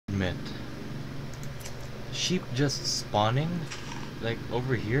admit, sheep just spawning, like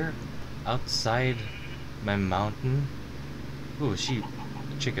over here, outside my mountain. Ooh, sheep,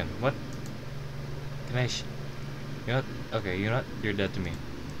 chicken. What? Can I? You know what? Okay, you know what? You're dead to me.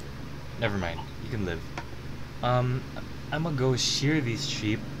 Never mind. You can live. I'm gonna go shear these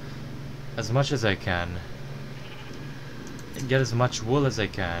sheep as much as I can. And get as much wool as I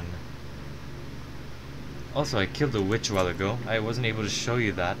can. Also, I killed a witch a while ago. I wasn't able to show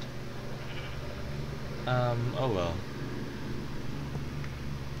you that. Oh well.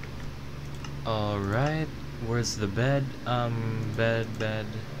 Alright, where's the bed? Bed.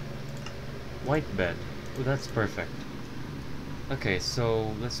 White bed. Oh, that's perfect. Okay,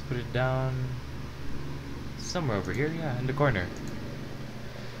 so let's put it down somewhere over here. Yeah, in the corner.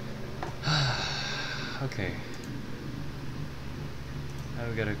 Okay. Now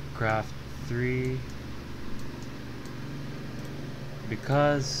we gotta craft 3.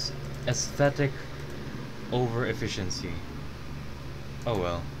 Because aesthetic over efficiency. Oh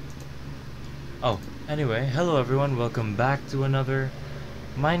well. Oh, anyway, hello everyone, welcome back to another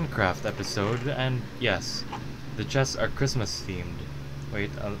Minecraft episode, and yes, the chests are Christmas themed. Wait,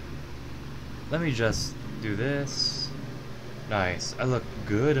 let me just do this. Nice, I look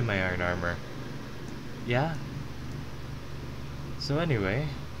good in my iron armor. Yeah? So anyway,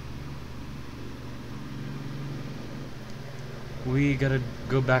 we gotta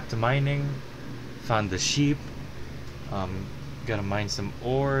go back to mining. Found the sheep. Gotta mine some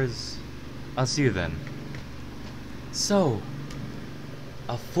ores. I'll see you then. So,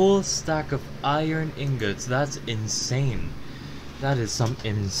 a full stack of iron ingots. That's insane. That is some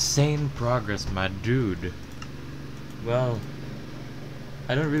insane progress, my dude. Well,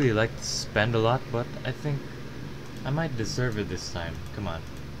 I don't really like to spend a lot, but I think I might deserve it this time. Come on.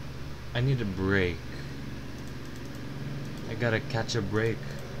 I need a break. I gotta catch a break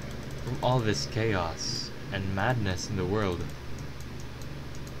from all this chaos and madness in the world.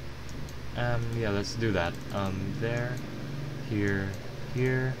 Yeah, let's do that. There,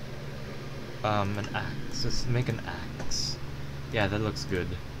 here, an axe. Let's make an axe. Yeah, that looks good.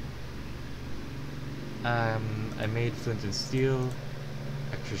 I made flint and steel,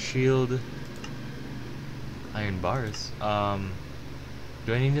 extra shield, iron bars. Do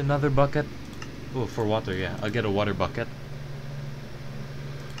I need another bucket? Oh, for water, yeah. I'll get a water bucket.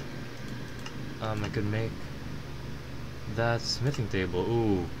 I could make that smithing table.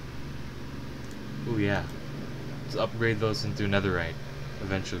 Ooh, yeah. Let's upgrade those into netherite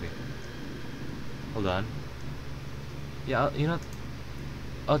eventually. Hold on. Yeah, you know,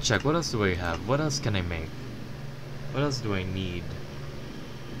 I'll check. What else do I have? What else can I make? What else do I need?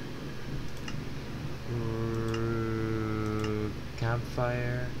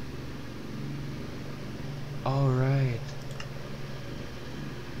 Campfire. Alright.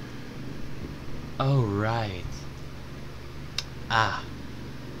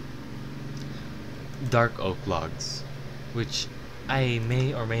 Dark oak logs, which I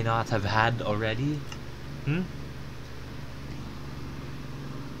may or may not have had already.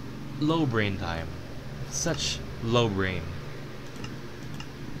 Low brain time. Such low brain.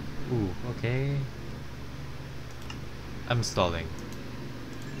 Ooh, okay. I'm stalling.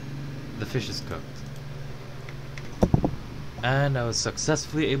 The fish is cooked. And I was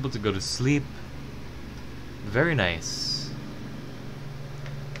successfully able to go to sleep. Very nice.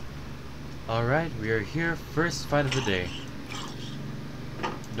 Alright, we are here. First fight of the day.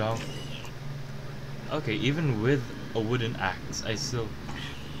 Donk. Okay, even with a wooden axe, I still...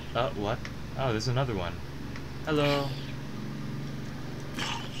 what? Oh, there's another one. Hello.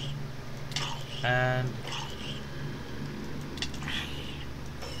 And...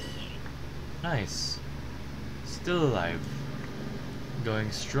 nice. Still alive.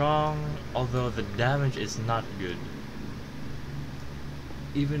 Going strong, although the damage is not good.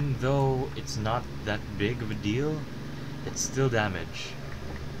 Even though it's not that big of a deal, it's still damage.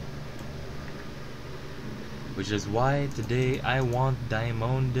 Which is why today I want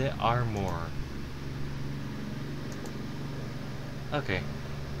Diamond Armor. Okay.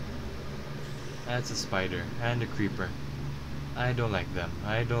 That's a spider and a creeper. I don't like them.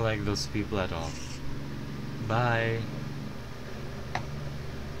 I don't like those people at all. Bye.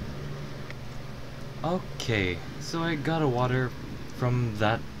 Okay, so I got a water from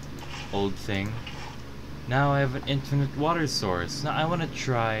that old thing. Now I have an infinite water source. Now I want to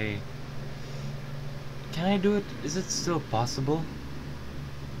try... Can I do it? Is it still possible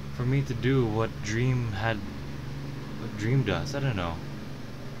for me to do what Dream does? I don't know.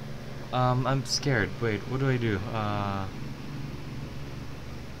 I'm scared. Wait, what do I do?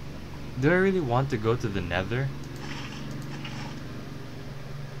 Do I really want to go to the Nether?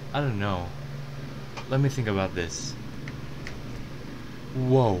 I don't know. Let me think about this.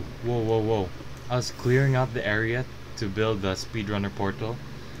 Whoa, whoa, whoa, whoa. I was clearing out the area to build the speedrunner portal,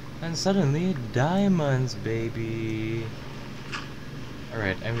 and suddenly, diamonds, baby.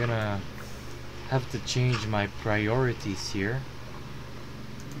 Alright, I'm gonna have to change my priorities here.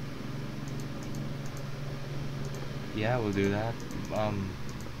 Yeah, we'll do that.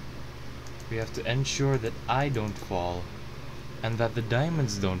 We have to ensure that I don't fall, and that the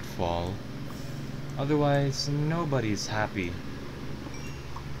diamonds don't fall. Otherwise, nobody's happy.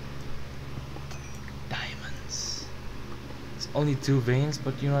 Diamonds. It's only 2 veins,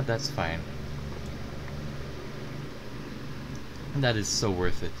 but you know what? That's fine. That is so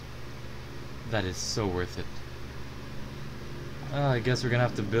worth it. That is so worth it. I guess we're gonna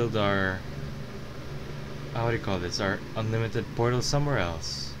have to build our... what do you call this? Our unlimited portal somewhere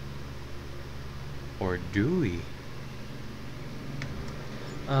else. Or do we?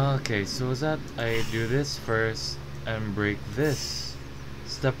 Okay, so is that I do this first and break this.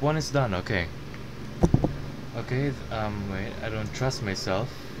 Step 1 is done, okay. Okay, wait, I don't trust myself.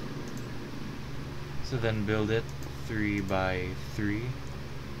 So then build it 3 by 3.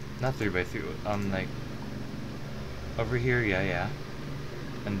 Not 3 by 3, like over here, yeah.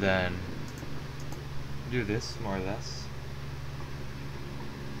 And then do this, more or less.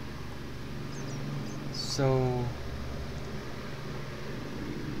 So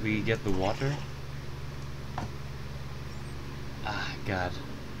we get the water. Ah, God.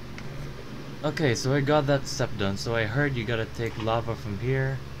 Okay, so I got that step done. So I heard you gotta take lava from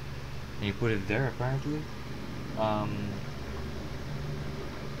here and you put it there, apparently.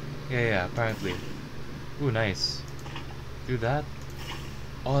 Yeah, apparently. Ooh, nice. Do that.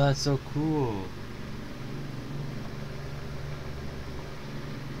 Oh, that's so cool.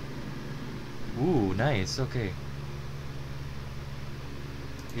 Ooh, nice. Okay.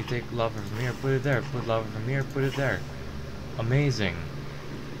 You take lava from here, put it there. Put lava from here, put it there. Amazing.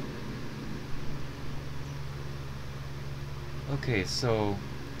 Okay, so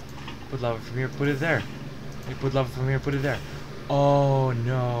put lava from here, put it there. You put lava from here, put it there. Oh,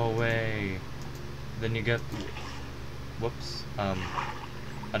 no way. Then you get... Whoops. I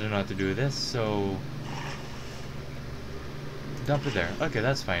don't know how to do this, so... Dump it there. Okay,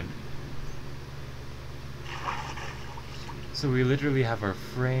 that's fine. So we literally have our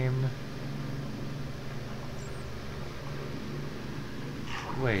frame.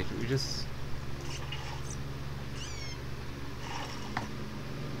 Wait, we just...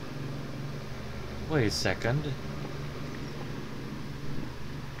 Wait a second.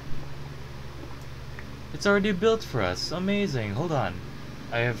 It's already built for us. Amazing. Hold on.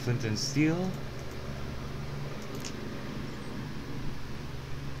 I have flint and steel.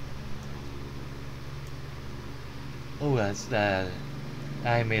 Oh, that's that.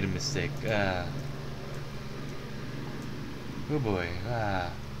 I made a mistake. Oh boy.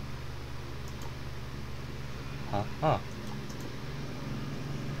 Huh.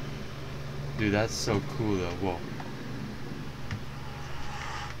 Dude, that's so cool though. Whoa.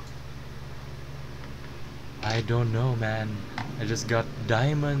 I don't know, man. I just got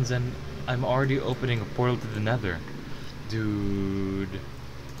diamonds and I'm already opening a portal to the nether. Dude.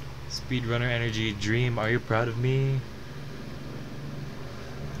 Speedrunner energy. Dream, are you proud of me?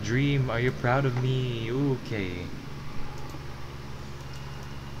 Dream, are you proud of me? Okay.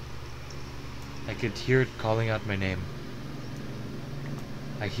 I could hear it calling out my name.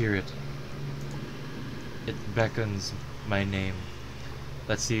 I hear it. It beckons my name.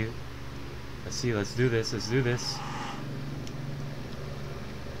 Let's see. Let's do this.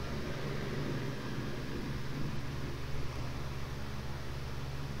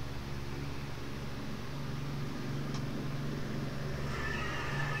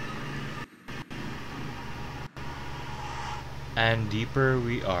 And deeper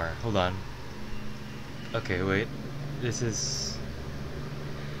we are. Hold on. Okay, wait. This is...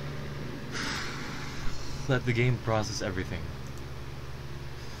 Let the game process everything.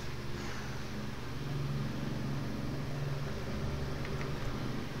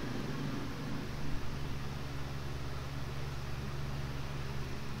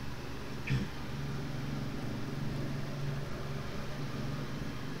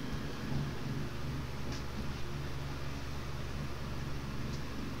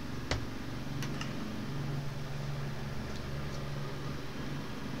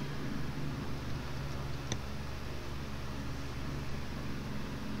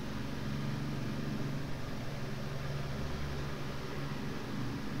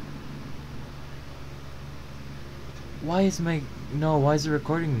 Why is it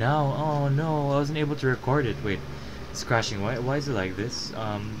recording now? Oh no, I wasn't able to record it. Wait, It's crashing. Why is it like this?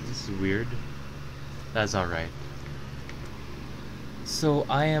 This is weird. That's alright. So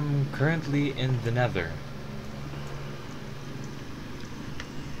I am currently in the Nether.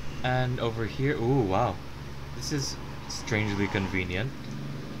 And over here, ooh, wow. This is strangely convenient.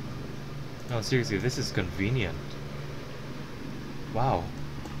 No, seriously, this is convenient. Wow.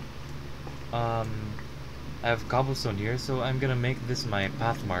 I have cobblestone here, so I'm gonna make this my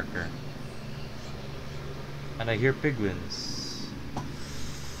path marker. And I hear piglins.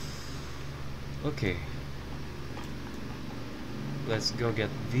 Okay. Let's go get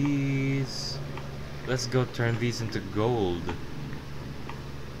these. Let's go turn these into gold.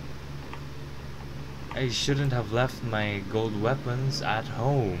 I shouldn't have left my gold weapons at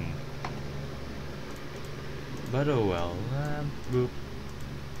home. But oh well. Boop.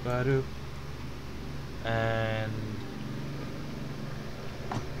 Ba-doop. And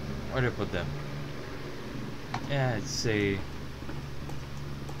where do I put them? Yeah, let's say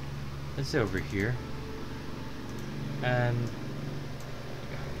over here. And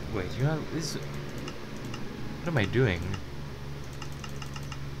wait, you know this? What am I doing?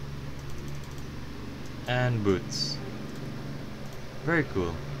 And boots. Very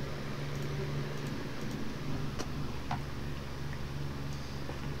cool.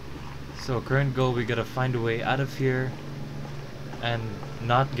 So current goal, we gotta find a way out of here and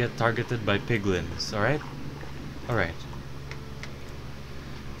not get targeted by piglins, alright? Alright.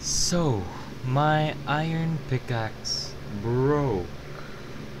 So, my iron pickaxe broke.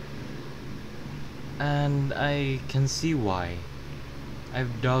 And I can see why.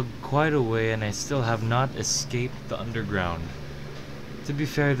 I've dug quite a way and I still have not escaped the underground. To be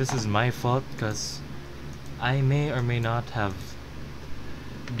fair, this is my fault because I may or may not have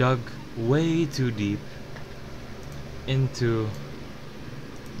dug way too deep into...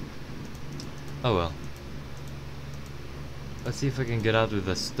 Oh well. Let's see if I can get out with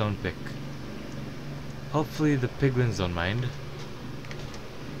a stone pick. Hopefully the piglins don't mind.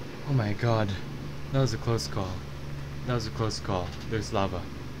 Oh my god. That was a close call. That was a close call. There's lava.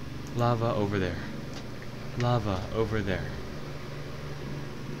 Lava over there. Lava over there.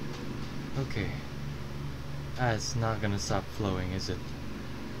 Okay. It's not gonna stop flowing, is it?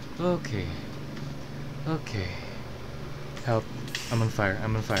 Okay. Okay. Help. I'm on fire.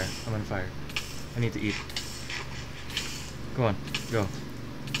 I'm on fire. I'm on fire. I need to eat. Come on. Go.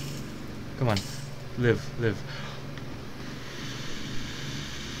 Come on. Live. Live.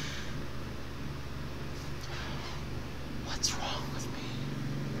 What's wrong with me?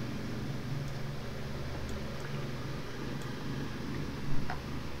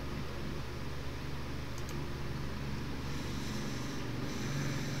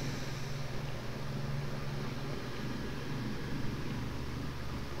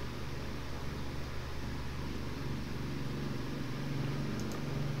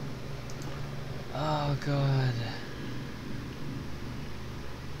 Oh god.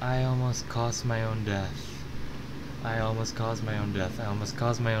 I almost caused my own death. I almost caused my own death. I almost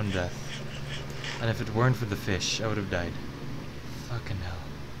caused my own death. And if it weren't for the fish, I would have died. Fucking hell.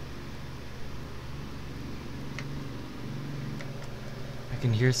 I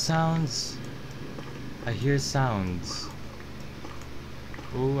can hear sounds. I hear sounds.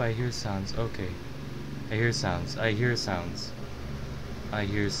 Oh, I hear sounds. Okay. I hear sounds. I hear sounds. I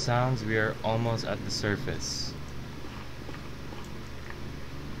hear sounds. We are almost at the surface.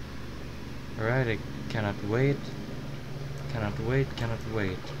 Alright, I cannot wait. Cannot wait, cannot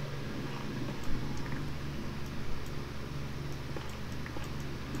wait.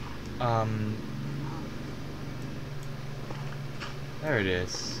 There it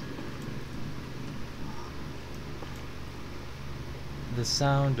is. The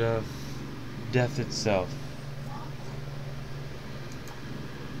sound of death itself.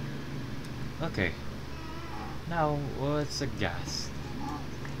 Okay. Now, what's a ghast?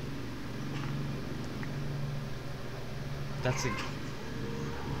 That's a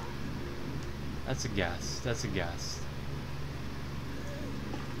ghast. That's a ghast.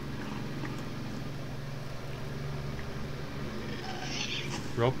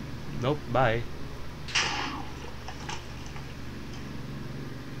 Rope. Nope. Bye.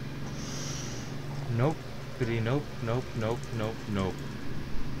 Nope. Pretty. Nope. Nope. Nope. Nope. Nope.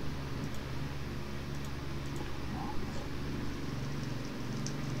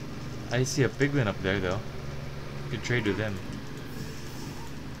 I see a piglin up there though. You could trade with them.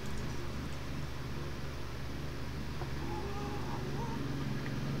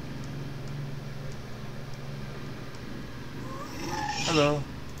 Hello.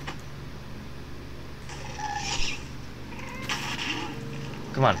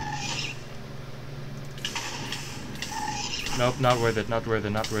 Come on. Nope, not worth it, not worth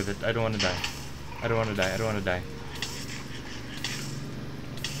it, not worth it. I don't want to die. I don't want to die, I don't want to die.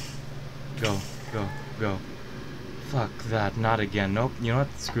 Go, go, go. Fuck that, not again. Nope, you know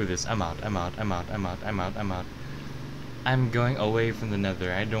what? Screw this. I'm out, I'm out, I'm out, I'm out, I'm out, I'm out. I'm going away from the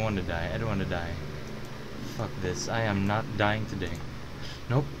nether. I don't want to die, I don't want to die. Fuck this, I am not dying today.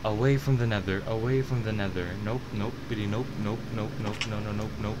 Nope, away from the nether, away from the nether. Nope, nope, bitty, nope, nope, nope, nope, no, no, nope,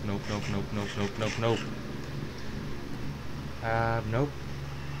 nope, nope, nope, nope, nope, nope, nope, nope. Nope.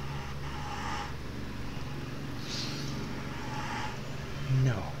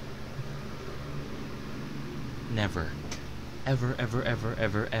 No. Never. Ever, ever, ever,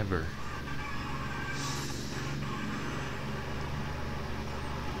 ever, ever.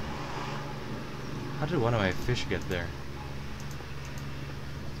 How did one of my fish get there?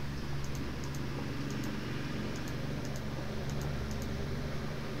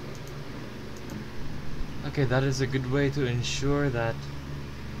 Okay, that is a good way to ensure that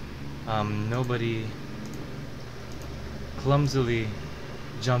nobody clumsily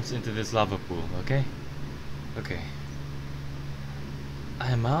jumps into this lava pool, okay? Okay.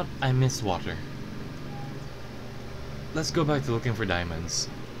 I am out, I miss water. Let's go back to looking for diamonds.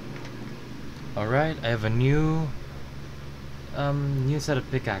 Alright, I have a new set of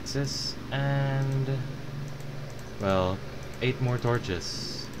pickaxes and, well, 8 more torches.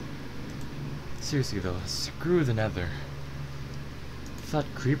 Seriously though, screw the nether. Thought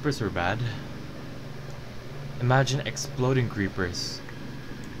creepers were bad. Imagine exploding creepers.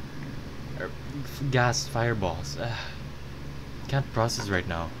 Or gas fireballs. Can't process right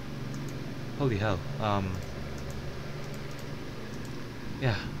now. Holy hell.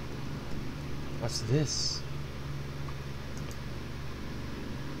 Yeah. What's this?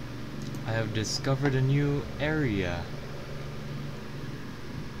 I have discovered a new area.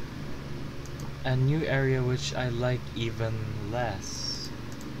 A new area which I like even less.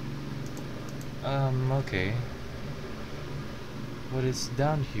 Okay. What is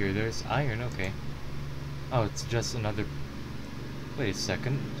down here? There's iron, okay. Oh, it's just another... Wait a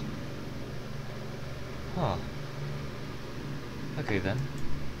second. Huh. Okay then.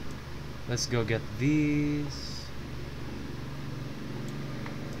 Let's go get these.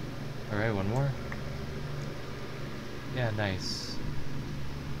 Alright, one more. Yeah, nice.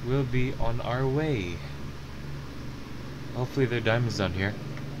 We'll be on our way. Hopefully there are diamonds down here.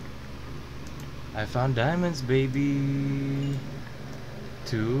 I found diamonds, baby.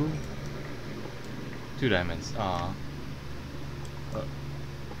 Two diamonds. Aw.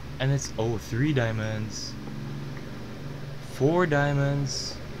 And it's 3 diamonds. 4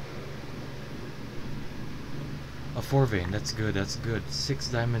 diamonds. A 4 vein. That's good. That's good. 6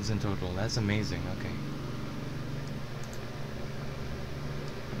 diamonds in total. That's amazing. Okay.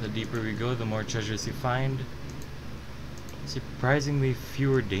 The deeper we go, the more treasures you find. Surprisingly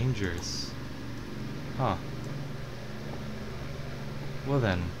fewer dangers. Huh. Well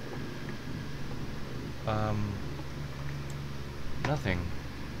then. Nothing.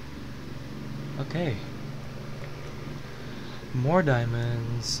 Okay. More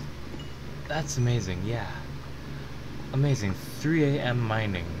diamonds. That's amazing, yeah. Amazing. 3 a.m.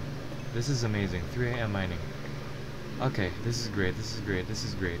 mining. This is amazing. 3 a.m. mining. Okay, this is great, this is great, this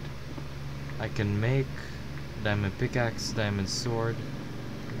is great. I can make diamond pickaxe, diamond sword,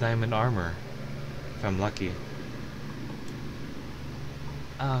 diamond armor, if I'm lucky.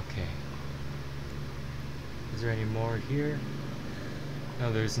 Okay. Is there any more here?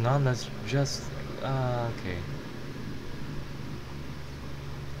 No, there's none, that's just... okay.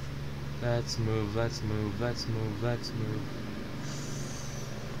 Let's move, let's move, let's move, let's move.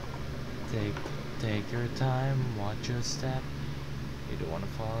 Take your time, watch your step. You don't want to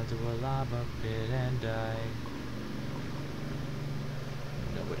fall into a lava pit and die.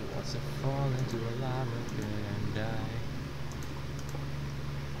 Nobody wants to fall into a lava pit and die.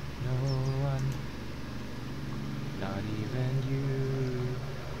 No one, not even you.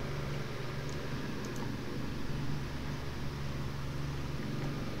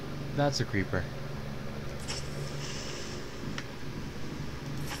 That's a creeper.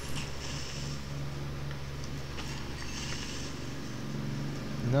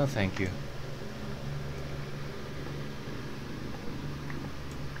 No, thank you.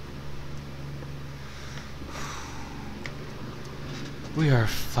 We are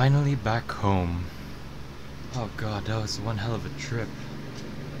finally back home. Oh god, that was one hell of a trip.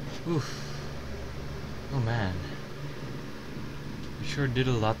 Oof. Oh man. We sure did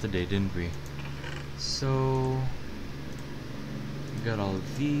a lot today, didn't we? So... we got all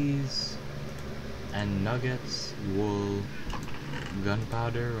of these. And nuggets, wool,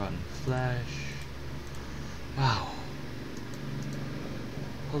 gunpowder, rotten flesh. Wow.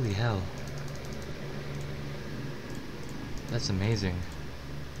 Holy hell. That's amazing.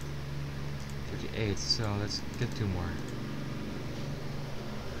 38, so let's get 2 more.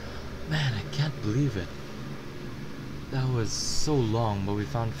 Man, I can't believe it. That was so long, but we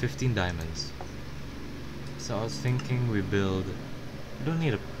found 15 diamonds. So I was thinking we build... We don't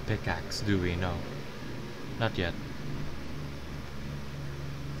need a pickaxe, do we? No. Not yet.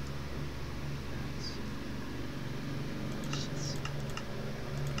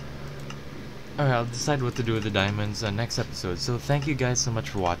 Alright, I'll decide what to do with the diamonds next episode. So thank you guys so much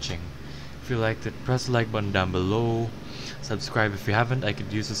for watching. If you liked it, press the like button down below. Subscribe if you haven't. I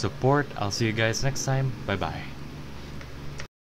could use the support. I'll see you guys next time. Bye bye.